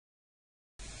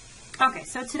Okay,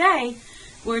 so today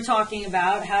we're talking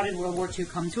about how did World War II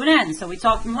come to an end. So we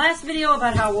talked in the last video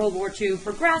about how World War II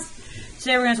progressed.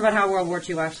 Today we're going to talk about how World War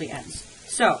II actually ends.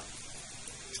 So,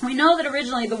 we know that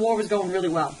originally the war was going really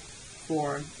well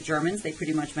for the Germans. They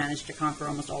pretty much managed to conquer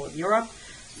almost all of Europe.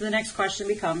 So the next question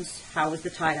becomes, how was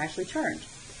the tide actually turned?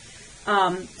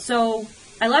 So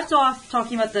I left off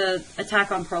talking about the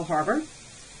attack on Pearl Harbor.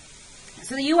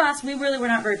 So the U.S., we really were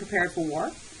not very prepared for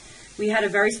war. We had a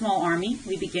very small army.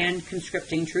 We began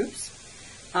conscripting troops.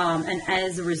 And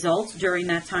as a result, during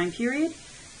that time period,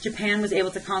 Japan was able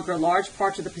to conquer large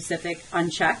parts of the Pacific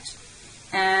unchecked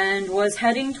and was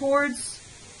heading towards,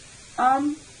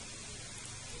 was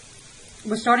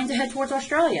starting to head towards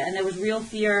Australia. And there was real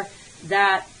fear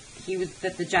that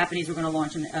the Japanese were going to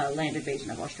launch a land invasion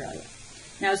of Australia.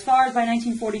 Now, as far as by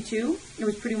 1942, it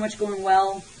was pretty much going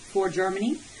well for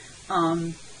Germany.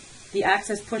 The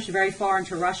Axis pushed very far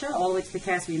into Russia, all the way to the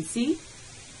Caspian Sea.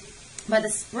 By the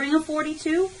spring of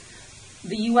 42,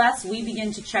 the U.S., we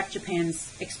began to check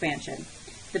Japan's expansion.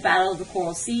 The Battle of the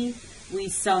Coral Sea, we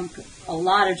sunk a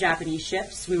lot of Japanese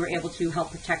ships. We were able to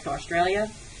help protect Australia.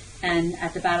 And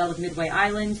at the Battle of Midway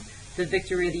Island, the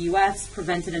victory of the U.S.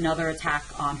 prevented another attack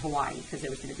on Hawaii, because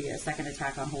there was going to be a second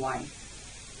attack on Hawaii.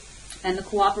 And the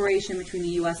cooperation between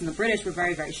the U.S. and the British were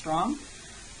very, very strong.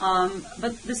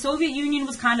 But the Soviet Union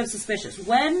was kind of suspicious.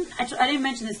 I didn't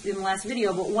mention this in the last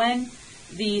video, but when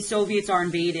the Soviets are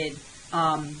invaded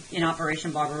in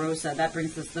Operation Barbarossa, that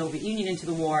brings the Soviet Union into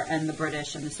the war, and the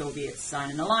British and the Soviets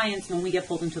sign an alliance. When we get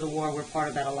pulled into the war, we're part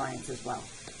of that alliance as well.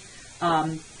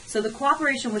 So the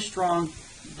cooperation was strong,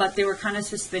 but they were kind of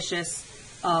suspicious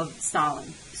of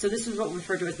Stalin. So this is what we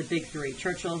refer to as the Big Three: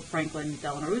 Churchill, Franklin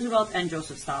Delano Roosevelt, and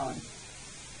Joseph Stalin.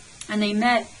 And they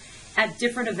met at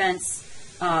different events,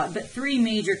 but three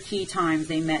major key times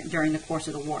they met during the course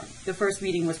of the war. The first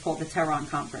meeting was called the Tehran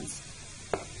Conference.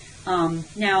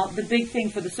 Now, the big thing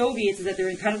for the Soviets is that they're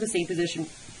in kind of the same position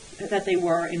that they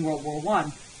were in World War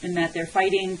I, in that they're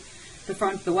fighting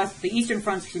the Eastern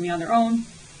Front, on their own,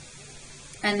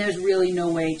 and there's really no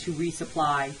way to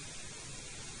resupply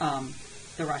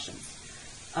the Russians.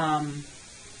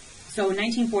 So in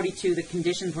 1942, the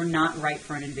conditions were not right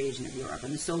for an invasion of Europe,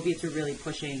 and the Soviets were really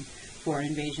pushing for an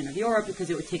invasion of Europe because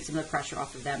it would take some of the pressure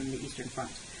off of them in the Eastern Front.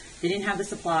 They didn't have the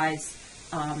supplies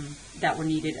that were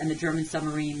needed, and the German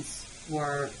submarines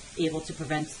were able to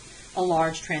prevent a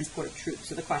large transport of troops.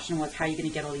 So the question was, how are you going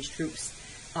to get all these troops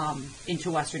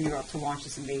into Western Europe to launch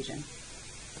this invasion?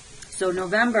 So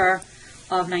November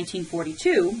of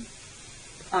 1942,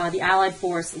 the Allied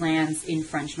force lands in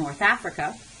French North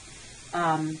Africa.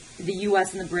 The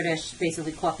U.S. and the British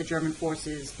basically caught the German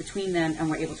forces between them and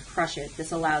were able to crush it.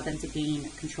 This allowed them to gain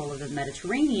control of the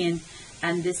Mediterranean,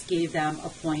 and this gave them a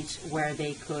point where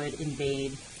they could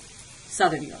invade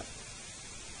Southern Europe.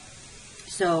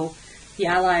 So the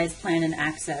Allies planned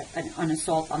an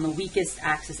assault on the weakest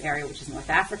Axis area, which is North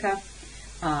Africa.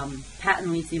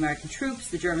 Patton leads the American troops.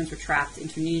 The Germans were trapped in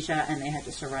Tunisia, and they had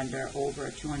to surrender over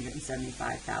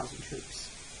 275,000 troops.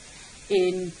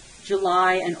 In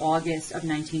July and August of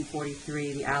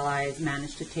 1943, the Allies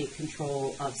managed to take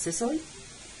control of Sicily,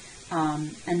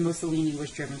 and Mussolini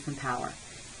was driven from power.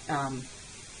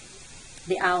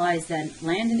 The Allies then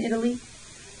land in Italy,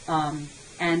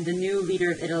 and the new leader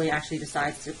of Italy actually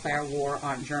decides to declare war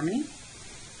on Germany.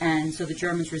 And so the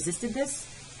Germans resisted this,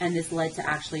 and this led to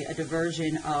actually a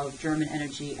diversion of German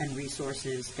energy and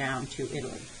resources down to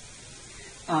Italy.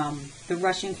 The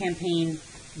Russian campaign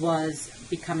was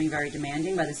becoming very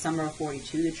demanding. By the summer of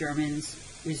 42, the Germans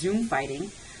resumed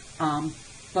fighting,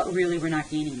 but really were not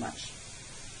gaining much.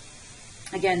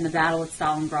 Again, the battle at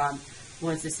Stalingrad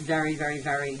was this very, very,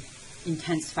 very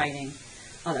intense fighting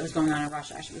that was going on in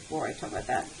Russia. Actually, before I talk about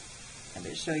that, I'm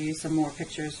going to show you some more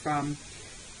pictures from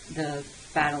the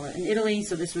battle in Italy.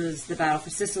 So this was the battle for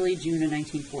Sicily, June of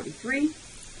 1943.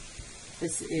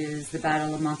 This is the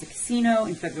Battle of Monte Cassino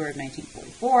in February of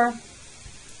 1944.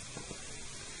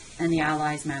 And the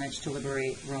Allies managed to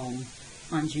liberate Rome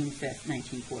on June 5th,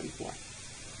 1944.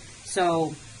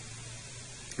 So,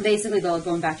 basically, though,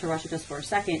 going back to Russia just for a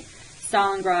second,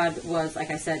 Stalingrad was, like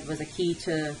I said, was a key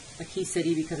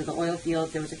city because of the oil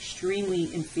fields. There was extremely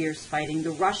fierce fighting.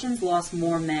 The Russians lost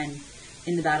more men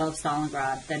in the Battle of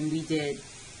Stalingrad than we did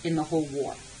in the whole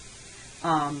war.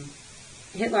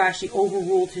 Hitler actually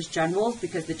overruled his generals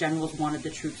because the generals wanted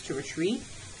the troops to retreat,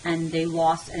 and they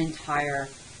lost an entire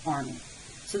army.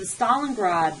 So the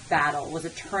Stalingrad battle was a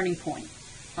turning point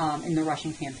in the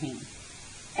Russian campaign.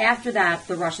 After that,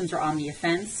 the Russians are on the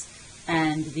offense,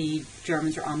 and the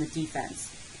Germans are on the defense.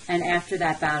 And after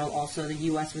that battle, also, the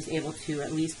U.S. was able to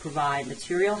at least provide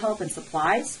material help and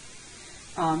supplies.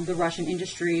 The Russian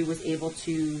industry was able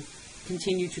to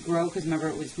continue to grow because, remember,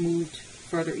 it was moved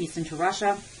further east into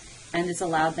Russia, and this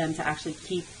allowed them to actually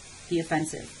keep the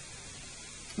offensive.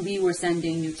 We were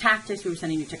sending new tactics, we were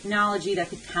sending new technology that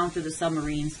could counter the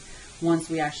submarines once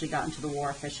we actually got into the war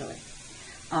officially.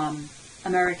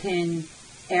 American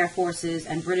air forces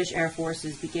and British air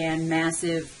forces began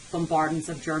massive bombardments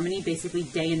of Germany. Basically,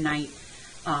 day and night,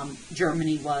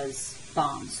 Germany was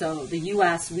bombed. So the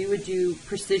U.S., we would do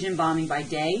precision bombing by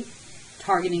day,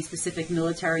 targeting specific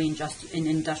military and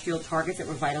industrial targets that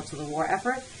were vital to the war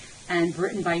effort. And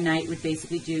Britain by night would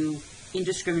basically do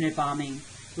indiscriminate bombing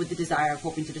with the desire of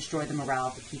hoping to destroy the morale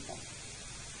of the people.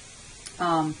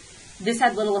 This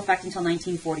had little effect until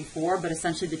 1944, but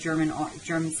essentially the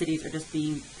German cities are just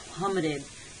being plummeted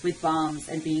with bombs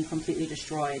and being completely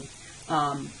destroyed.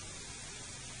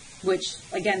 Which,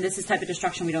 again, this is type of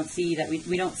destruction we don't see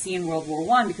we don't see in World War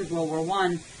I, because World War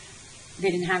I, they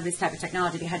didn't have this type of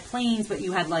technology. They had planes, but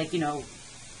you had,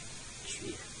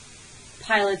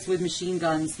 pilots with machine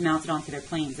guns mounted onto their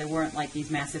planes. There weren't like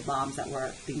these massive bombs that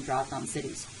were being dropped on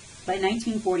cities. By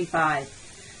 1945,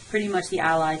 pretty much the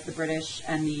Allies, the British,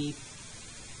 and the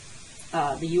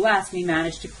U.S., we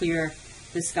managed to clear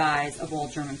the skies of all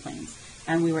German planes.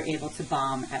 And we were able to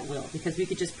bomb at will because we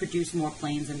could just produce more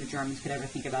planes than the Germans could ever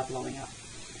think about blowing up.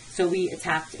 So we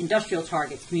attacked industrial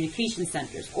targets, communication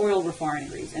centers, oil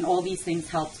refineries, and all these things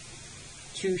helped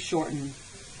to shorten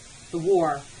the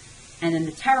war. And then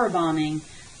the terror bombing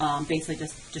basically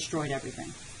just destroyed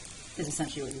everything, is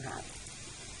essentially what you had.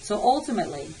 So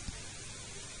ultimately,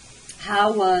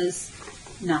 how was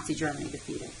Nazi Germany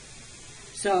defeated?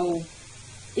 So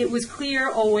it was clear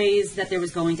always that there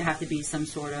was going to have to be some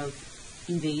sort of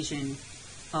invasion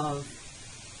of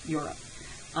Europe.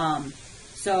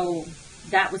 So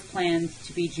that was planned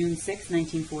to be June 6,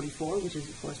 1944, which is,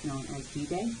 of course, known as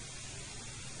D-Day.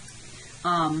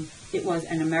 It was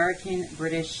an American,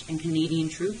 British, and Canadian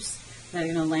troops that are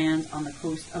going to land on the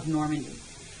coast of Normandy.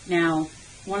 Now,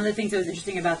 one of the things that was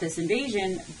interesting about this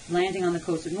invasion, landing on the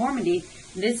coast of Normandy,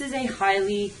 this is a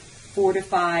highly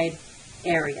fortified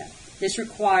area. This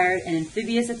required an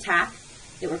amphibious attack.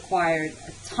 It required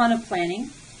a ton of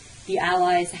planning. The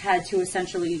Allies had to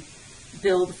essentially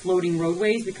build floating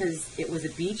roadways because it was a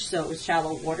beach, so it was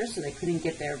shallow water, so they couldn't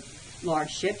get their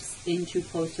large ships in too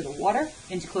close to the water,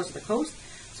 in too close to the coast.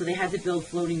 So they had to build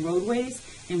floating roadways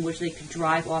in which they could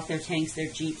drive off their tanks, their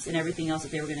jeeps, and everything else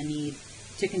that they were going to need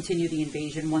to continue the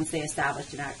invasion once they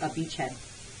established a beachhead.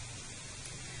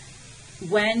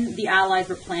 When the Allies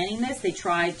were planning this, they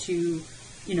tried to,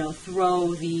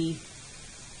 throw the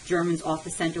Germans off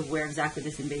the scent of where exactly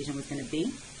this invasion was going to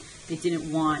be. They didn't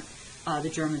want the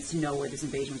Germans to know where this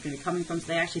invasion was going to be coming from, so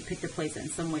they actually picked a place that in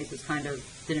some ways was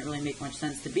didn't really make much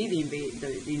sense to be the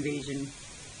invasion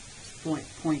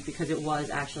point because it was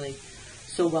actually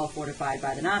so well fortified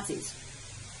by the Nazis.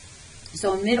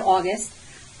 So in mid-August,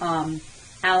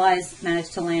 Allies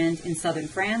managed to land in southern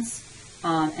France,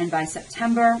 and by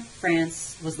September,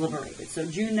 France was liberated. So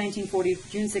June 6,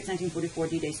 1944,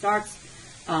 D-Day starts,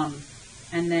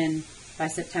 and then by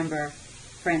September,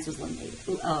 France was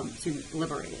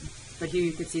liberated. But here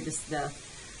you could see this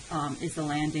is the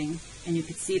landing, and you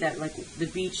could see that the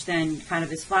beach then kind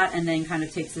of is flat and then kind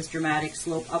of takes this dramatic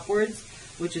slope upwards,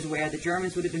 which is where the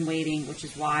Germans would have been waiting, which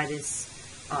is why this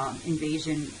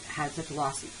invasion had such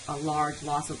a large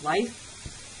loss of life,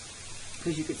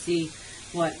 because you could see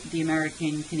what the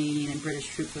American, Canadian, and British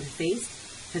troops would have faced,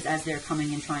 because as they're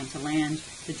coming and trying to land,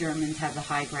 the Germans have the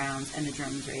high grounds, and the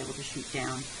Germans are able to shoot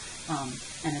down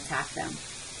and attack them.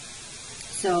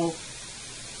 So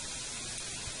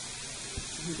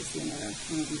you can see another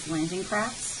one of these landing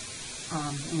crafts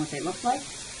and what they look like.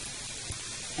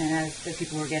 And as the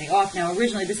people were getting off, now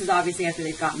originally this is obviously after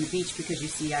they've gotten the beach, because you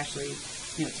see actually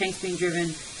tanks being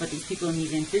driven, but these people in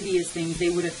these amphibious things, they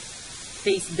would have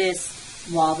faced this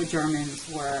while the Germans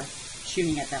were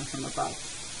shooting at them from above.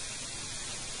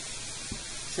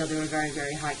 So there were very,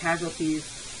 very high casualties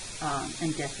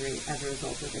and death rate as a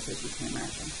result of this, as you can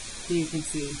imagine. So you can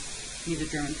see these are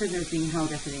German prisoners being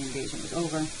held after the invasion was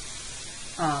over.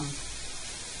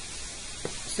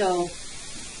 So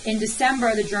in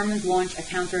December, the Germans launched a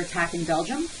counterattack in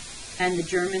Belgium, and the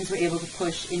Germans were able to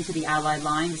push into the Allied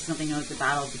line. This is something known as the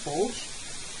Battle of the Bulge.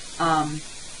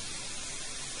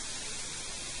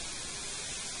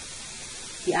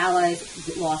 The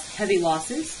Allies lost heavy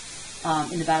losses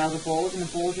in the Battle of the Bulge, and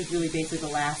the Bulge was really basically the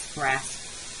last grasp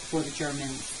for the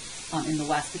Germans in the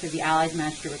West, because the Allies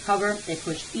managed to recover. They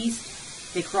pushed east.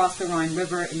 They crossed the Rhine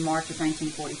River in March of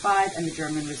 1945, and the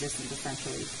German resistance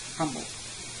essentially crumbled.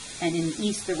 And in the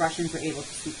east, the Russians were able to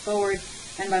sweep forward,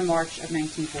 and by March of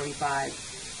 1945,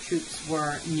 troops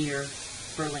were near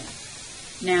Berlin.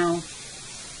 Now,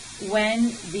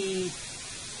 when the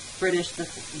British,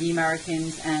 the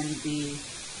Americans, and the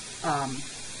I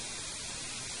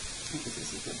think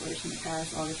this is the British in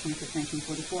Paris, August 25th,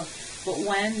 1944. But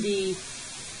when the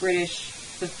British,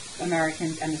 the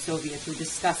Americans, and the Soviets were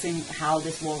discussing how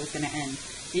this war was going to end,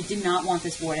 they did not want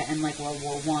this war to end like World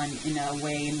War I in a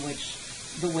way in which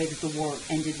the way that the war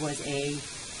ended was a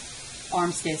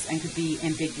armistice and could be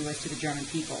ambiguous to the German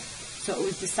people. So it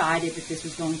was decided that this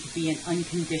was going to be an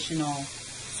unconditional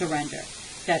surrender,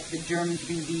 that the Germans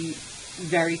were going to be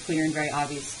very clear and very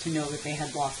obvious to know that they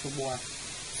had lost the war.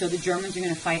 So the Germans are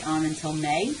going to fight on until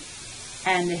May,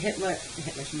 and Hitler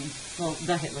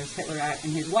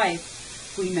and his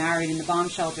wife, who he married in the bomb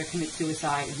shelter, commit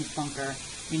suicide in his bunker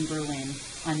in Berlin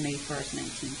on May 1st,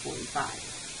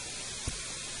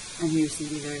 1945. And here you see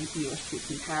these are U.S. troops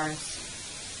in Paris.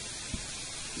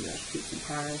 U.S. troops in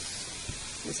Paris.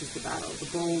 This is the Battle of the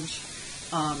Bulge,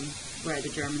 where the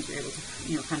Germans were able to,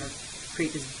 kind of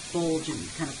create this bulge and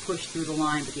kind of push through the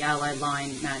line, but the Allied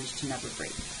line managed to never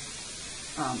break.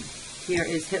 Here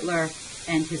is Hitler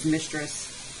and his mistress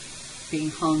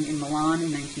being hung in Milan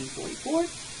in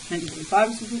 1945,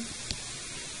 excuse me.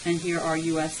 And here are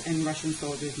U.S. and Russian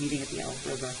soldiers meeting at the Elbe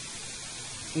River,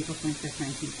 April 25th,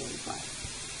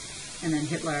 1945. And then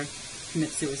Hitler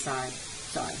commits suicide,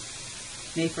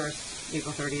 May 1st,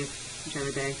 April 30th,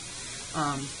 whichever day,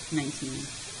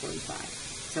 1945.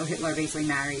 So Hitler basically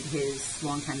married his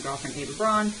longtime girlfriend, Eva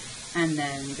Braun, and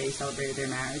then they celebrated their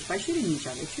marriage by shooting each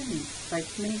other,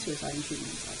 committing suicide and shooting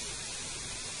themselves.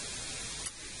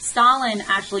 Stalin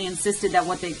actually insisted that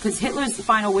because Hitler's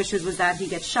final wishes was that he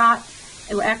gets shot.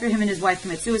 After him and his wife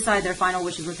commit suicide, their final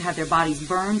wishes was to have their bodies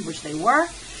burned, which they were.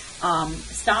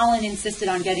 Stalin insisted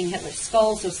on getting Hitler's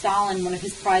skull, so Stalin, one of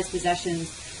his prized possessions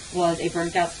was a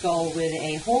burnt out skull with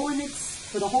a hole in it.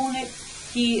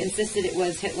 He insisted it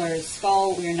was Hitler's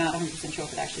skull. We are not 100% sure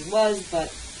if it actually was,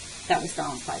 but that was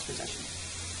Stalin's prized possession.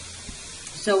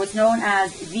 So what's known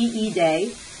as VE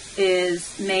Day is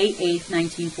May 8th,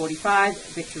 1945,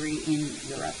 Victory in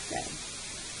Europe Day.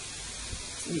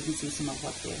 So you can see some of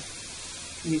what the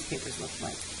newspapers look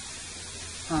like.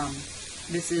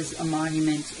 This is a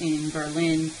monument in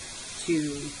Berlin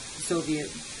to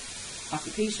Soviet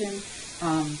occupation,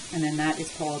 and then that is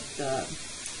called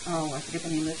I forget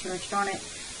the name of the church, darn it,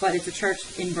 but it's a church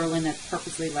in Berlin that's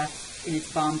purposely left in its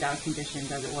bombed out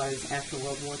conditions as it was after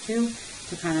World War II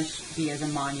to kind of be as a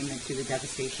monument to the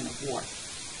devastation of war.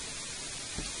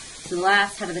 So the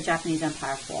last head of the Japanese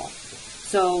Empire fall.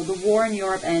 So the war in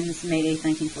Europe ends May 8th,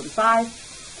 1945,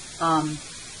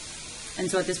 and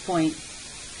so at this point,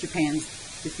 Japan's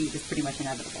defeat is pretty much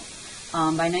inevitable.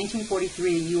 By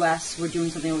 1943, the U.S. were doing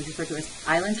something that was referred to as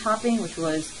island hopping, which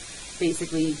was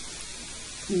basically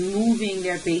moving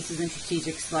their bases and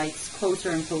strategic sites closer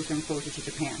and closer and closer to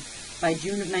Japan. By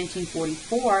June of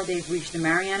 1944, they've reached the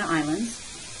Mariana Islands,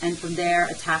 and from there,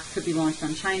 attacks could be launched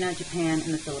on China, Japan,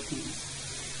 and the Philippines.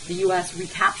 The U.S.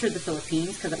 recaptured the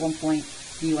Philippines, because at one point,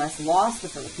 the U.S. lost the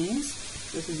Philippines.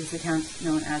 This is this account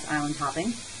known as island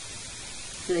hopping.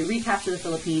 So they recaptured the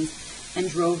Philippines and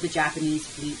drove the Japanese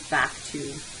fleet back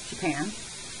to Japan.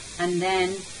 And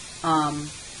then,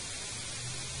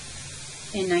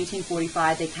 in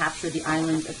 1945, they captured the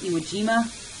islands of Iwo Jima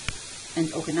and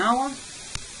Okinawa,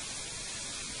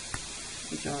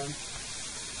 which are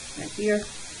right here,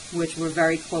 which were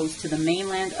very close to the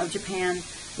mainland of Japan,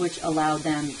 which allowed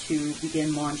them to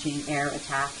begin launching air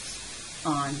attacks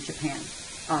on Japan.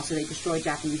 So they destroyed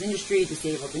Japanese industry,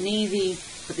 disabled the Navy,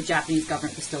 but the Japanese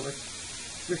government was still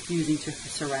refusing to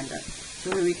surrender.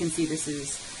 So here we can see this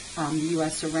is the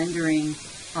U.S. surrendering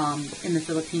in the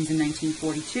Philippines in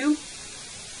 1942.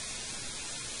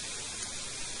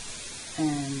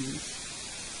 And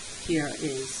here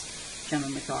is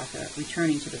General MacArthur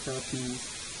returning to the Philippines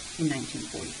in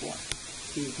 1944.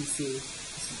 So you can see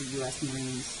this is the U.S.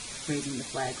 Marines raising the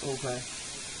flag over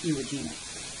Iwo Jima.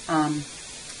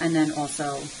 And then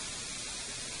also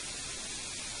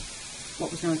what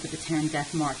was known as the Bataan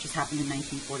Death March just happened in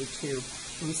 1942.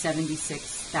 There were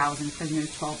 76,000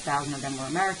 prisoners, 12,000 of them were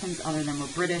Americans, other of them were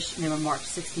British, and they were marched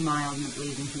 60 miles in the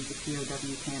blazing heat of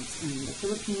POW camps in the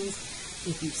Philippines.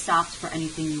 If you stopped for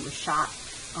anything, you were shot,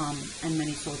 and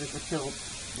many soldiers were killed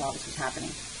while this was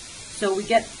happening. So we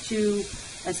get to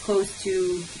as close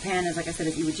to Japan as, like I said,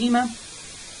 as Iwo Jima.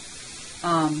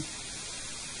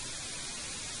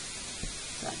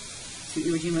 To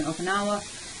Iwo Jima and Okinawa,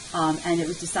 and it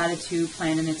was decided to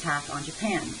plan an attack on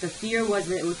Japan. The fear was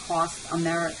that it would cost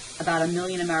about 1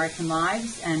 million American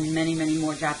lives and many, many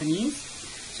more Japanese.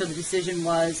 So the decision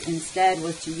was instead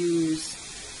to use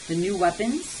the new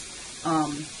weapons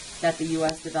that the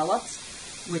U.S. developed,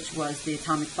 which was the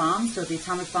atomic bomb. So the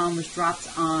atomic bomb was dropped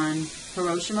on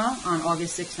Hiroshima on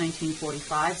August 6,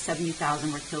 1945.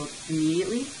 70,000 were killed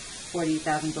immediately.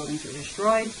 48,000 buildings were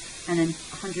destroyed. And then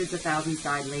hundreds of thousands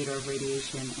died later of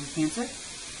radiation and cancer.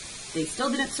 They still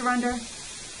didn't surrender.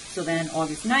 So then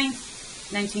August 9th,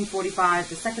 1945,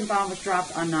 the second bomb was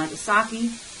dropped on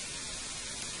Nagasaki.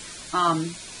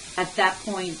 At that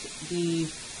point,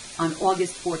 on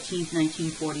August 14th,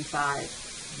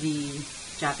 1945, the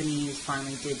Japanese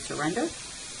finally did surrender.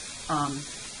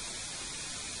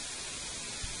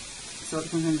 So it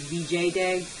becomes VJ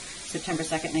Day. September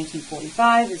 2nd,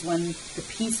 1945 is when the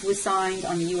peace was signed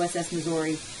on the USS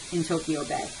Missouri in Tokyo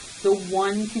Bay. The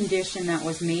one condition that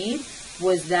was made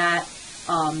was that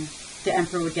the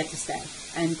emperor would get to stay.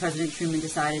 And President Truman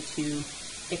decided to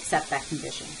accept that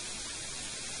condition.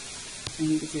 And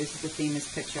you can see this is the famous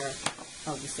picture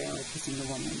of the sailor kissing the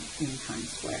woman in Times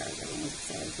Square. Everyone was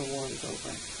excited the war was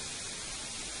over.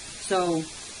 So,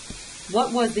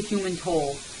 what was the human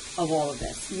toll of all of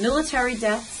this? Military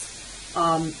deaths,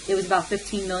 it was about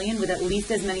 15 million with at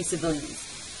least as many civilians.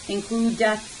 Include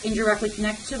death indirectly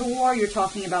connected to the war, you're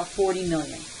talking about 40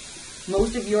 million.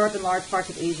 Most of Europe and large parts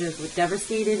of Asia were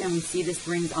devastated, and we see this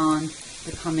brings on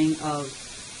the coming of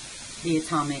the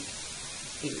atomic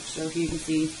age. So here you can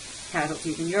see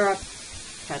casualties in Europe,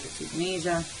 casualties in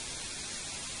Asia,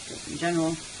 just in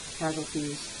general,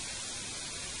 casualties,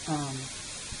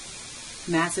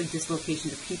 massive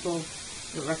dislocation of people,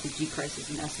 the refugee crisis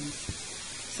in essence.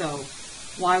 So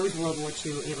why was World War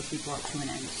II able to be brought to an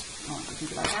end? I want you to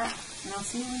think about that, and I'll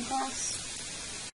see you in class.